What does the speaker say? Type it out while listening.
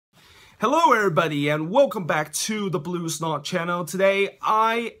Hello everybody and welcome back to the Blue Snot channel. Today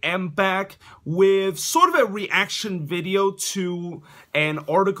I am back with sort of a reaction video to an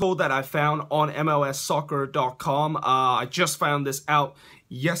article that I found on MLSsoccer.com. I just found this out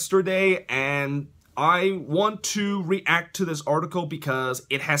yesterday and I want to react to this article because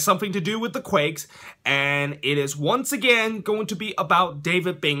it has something to do with the Quakes, and it is once again going to be about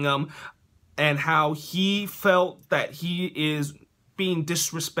David Bingham and how he felt that he is being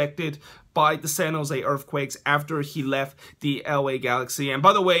disrespected by the San Jose Earthquakes after he left the LA Galaxy. And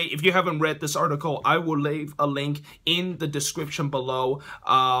by the way, if you haven't read this article, I will leave a link in the description below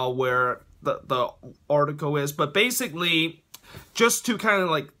where the article is. But basically, just to kind of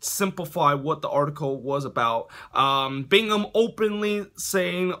like simplify what the article was about, Bingham openly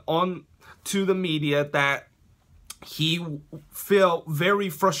saying on to the media that he felt very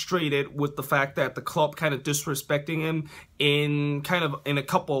frustrated with the fact that the club kind of disrespecting him in a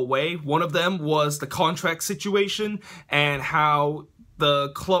couple of ways. One of them was the contract situation and how the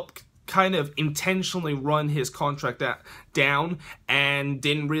club kind of intentionally run his contract down and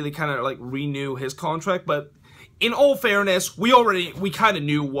didn't really kind of like renew his contract. But in all fairness, we kind of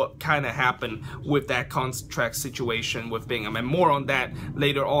knew what kind of happened with that contract situation with Bingham, and more on that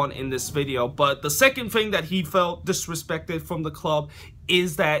later on in this video. But the second thing that he felt disrespected from the club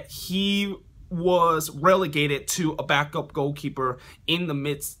is that he was relegated to a backup goalkeeper in the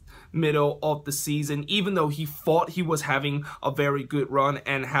middle of the season, even though he thought he was having a very good run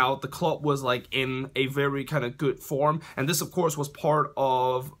and how the club was like in a very kind of good form. And this of course was part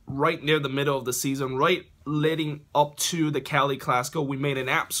of right near the middle of the season, right leading up to the Cali Clasico. We made an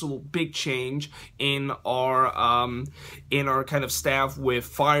absolute big change in our kind of staff with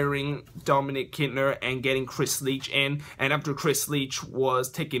firing Dominic Kintner and getting Chris Leach in. And after Chris Leach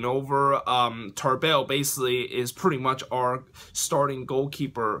was taking over, Tarbell basically is pretty much our starting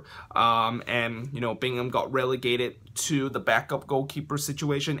goalkeeper, and you know, Bingham got relegated to the backup goalkeeper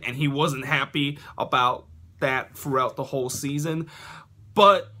situation, and he wasn't happy about that throughout the whole season.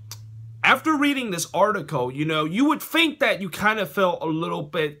 But after reading this article, you know, you would think that you kind of felt a little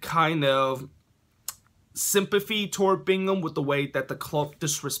bit kind of sympathy toward Bingham with the way that the club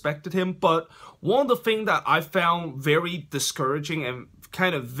disrespected him. But one of the things that I found very discouraging and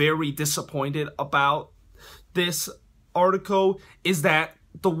kind of very disappointed about this article is that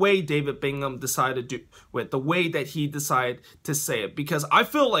the way David Bingham decided to do it, the way that he decided to say it, because I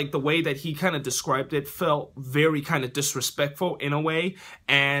feel like the way that he kind of described it felt very kind of disrespectful in a way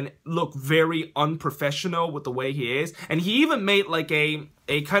and looked very unprofessional with the way he is. And he even made like a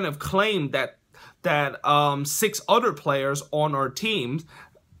kind of claim that 6 other players on our team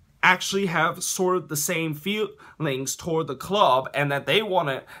actually have sort of the same feelings toward the club and that they want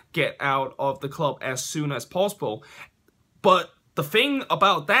to get out of the club as soon as possible. But the thing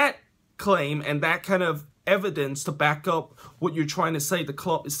about that claim and that kind of evidence to back up what you're trying to say the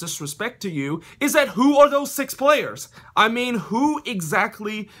club is disrespect to you is that who are those 6 players? I mean, who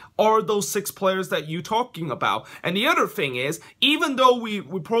exactly are those 6 players that you're talking about? And the other thing is, even though we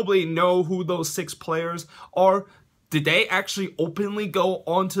probably know who those 6 players are, did they actually openly go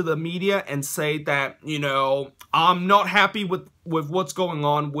onto the media and say that, you know, I'm not happy with what's going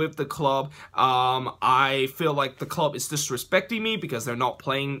on with the club. I feel like the club is disrespecting me because they're not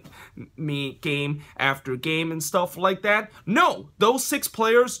playing me game after game and stuff like that. No, those 6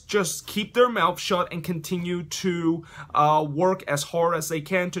 players just keep their mouth shut and continue to work as hard as they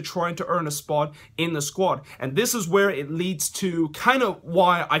can to try to earn a spot in the squad. And this is where it leads to kind of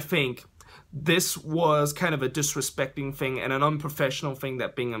why I think this was kind of a disrespecting thing and an unprofessional thing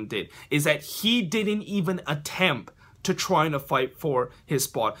that Bingham did, is that he didn't even attempt to try to fight for his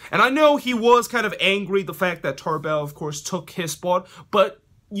spot. And I know he was kind of angry the fact that Tarbell, of course, took his spot, but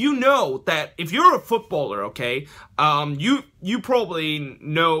you know that if you're a footballer, okay, you probably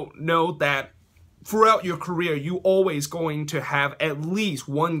know that throughout your career, you always going to have at least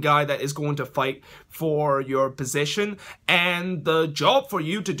one guy that is going to fight for your position. And the job for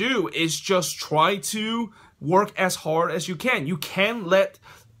you to do is just try to work as hard as you can. You can't let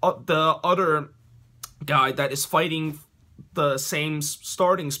the other guy that is fighting the same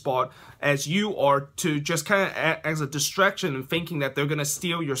starting spot as you are to just kind of act as a distraction and thinking that they're going to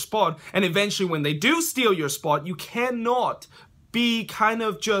steal your spot. And eventually when they do steal your spot, you cannot be kind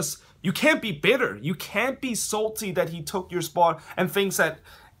of just... You can't be bitter. You can't be salty that he took your spot and thinks that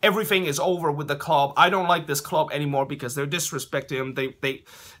everything is over with the club. I don't like this club anymore because they're disrespecting him.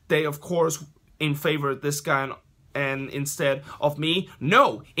 They of course in favor of this guy and instead of me.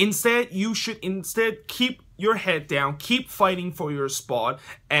 No, instead you should keep your head down, keep fighting for your spot.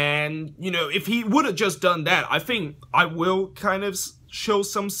 And you know, if he would have just done that, I think I will kind of show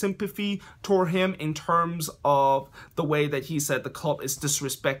some sympathy toward him in terms of the way that he said the club is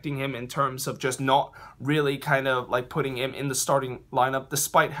disrespecting him in terms of just not really kind of like putting him in the starting lineup,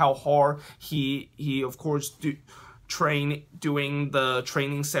 despite how hard he of course doing the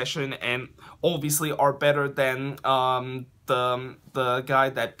training session, and obviously are better than the guy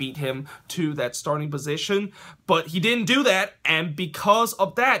that beat him to that starting position. But he didn't do that, and because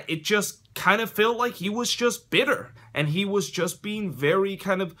of that, it just kind of felt like he was just bitter, and he was just being very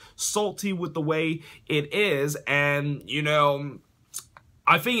kind of salty with the way it is. And, you know,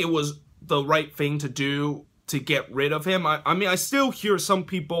 I think it was the right thing to do to get rid of him. I mean, I still hear some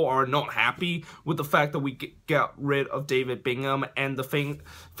people are not happy with the fact that we got rid of David Bingham, and the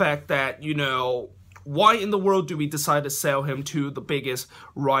fact that, you know, why in the world do we decide to sell him to the biggest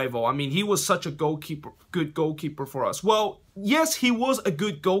rival? I mean, he was such a good goalkeeper for us. Well, yes, he was a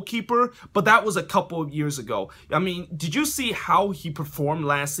good goalkeeper, but that was a couple of years ago. I mean, did you see how he performed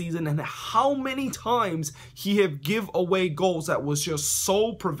last season and how many times he have give away goals that was just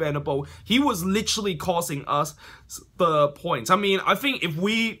so preventable? He was literally costing us the points. I mean, I think if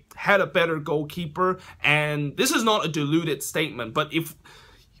we had a better goalkeeper, and this is not a diluted statement, but if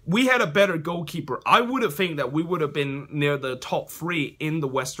we had a better goalkeeper, I would have think that we would have been near the top 3 in the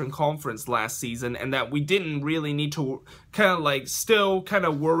Western Conference last season, and that we didn't really need to kind of like still kind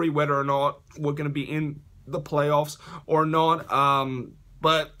of worry whether or not we're going to be in the playoffs or not.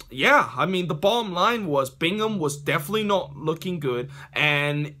 But yeah, I mean, the bottom line was Bingham was definitely not looking good,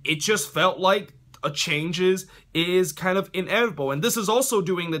 and it just felt like a changes is kind of inevitable. And this is also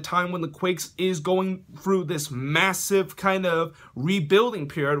during the time when the Quakes is going through this massive kind of rebuilding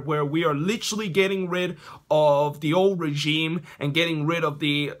period where we are literally getting rid of the old regime and getting rid of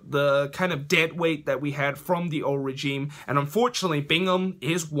the kind of dead weight that we had from the old regime. And unfortunately, Bingham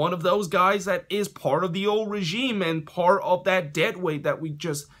is one of those guys that is part of the old regime and part of that dead weight that we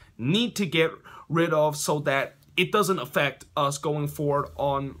just need to get rid of so that it doesn't affect us going forward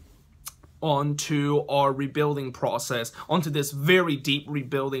onto our rebuilding process, onto this very deep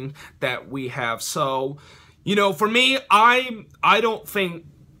rebuilding that we have. So, you know, for me, I don't think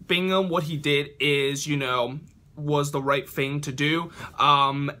Bingham, what he did is, you know, was the right thing to do.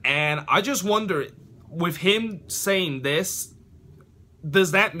 And I just wonder, with him saying this,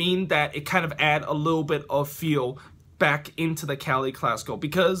 does that mean that it kind of add a little bit of feel back into the Cali Clasico?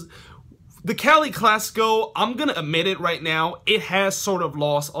 Because the Cali Clasico, I'm going to admit it right now, it has sort of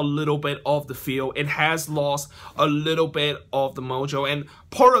lost a little bit of the feel. It has lost a little bit of the mojo. And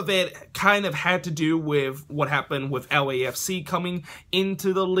part of it kind of had to do with what happened with LAFC coming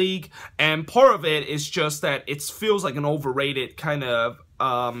into the league. And part of it is just that it feels like an overrated kind of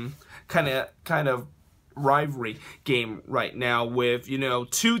rivalry game right now with, you know,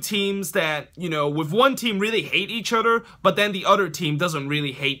 two teams that, you know, with one team really hate each other, but then the other team doesn't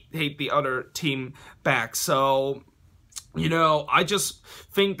really hate the other team back. So, you know, I just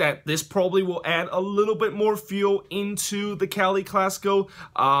think that this probably will add a little bit more fuel into the Cali Clasico.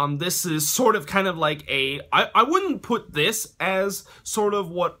 This is sort of kind of like I wouldn't put this as sort of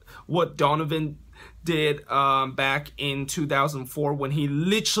what Donovan did back in 2004 when he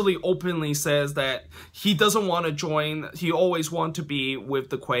literally openly says that he doesn't want to join, he always wanted to be with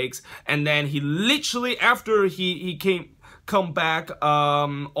the Quakes, and then he literally, after he come back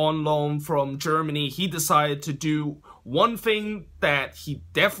on loan from Germany, he decided to do one thing that he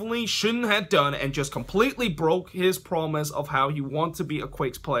definitely shouldn't have done and just completely broke his promise of how he wants to be a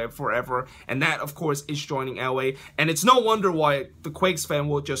Quakes player forever, and that of course is joining LA. And it's no wonder why the Quakes fan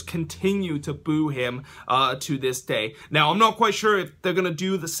will just continue to boo him to this day. Now, I'm not quite sure if they're gonna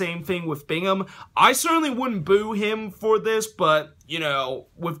do the same thing with Bingham. I certainly wouldn't boo him for this, but you know,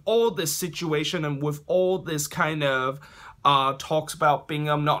 with all this situation and with all this kind of talks about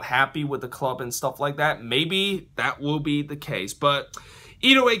Bingham not happy with the club and stuff like that, maybe that will be the case. But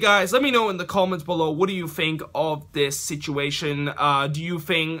either way, guys, let me know in the comments below, what do you think of this situation? Do you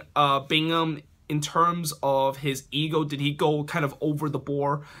think Bingham, in terms of his ego, did he go kind of over the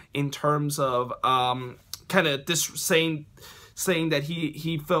board in terms of kind of saying that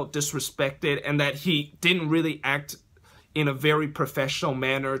he felt disrespected and that he didn't really act in a very professional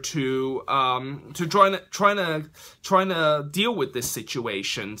manner to trying to deal with this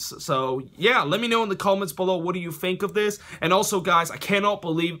situation? So yeah, let me know in the comments below, what do you think of this? And also, guys, I cannot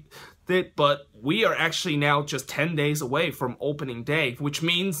believe it, but we are actually now just 10 days away from opening day, which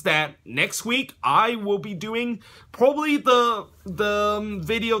means that next week I will be doing probably the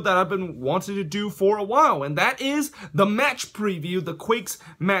video that I've been wanting to do for a while, and that is the match preview, the Quakes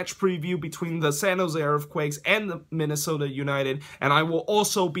match preview between the San Jose Earthquakes and the Minnesota United. And I will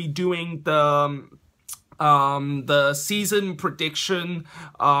also be doing the the season prediction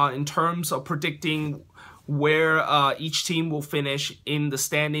in terms of predicting where each team will finish in the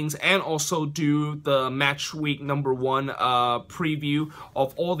standings, and also do the match week #1 preview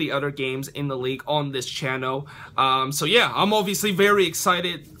of all the other games in the league on this channel. So yeah, I'm obviously very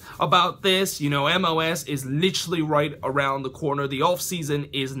excited about this. You know, MLS is literally right around the corner. The off season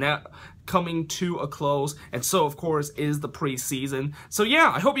is now coming to a close, and so of course is the preseason. So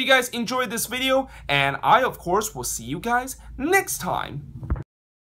yeah, I hope you guys enjoyed this video, and I of course will see you guys next time.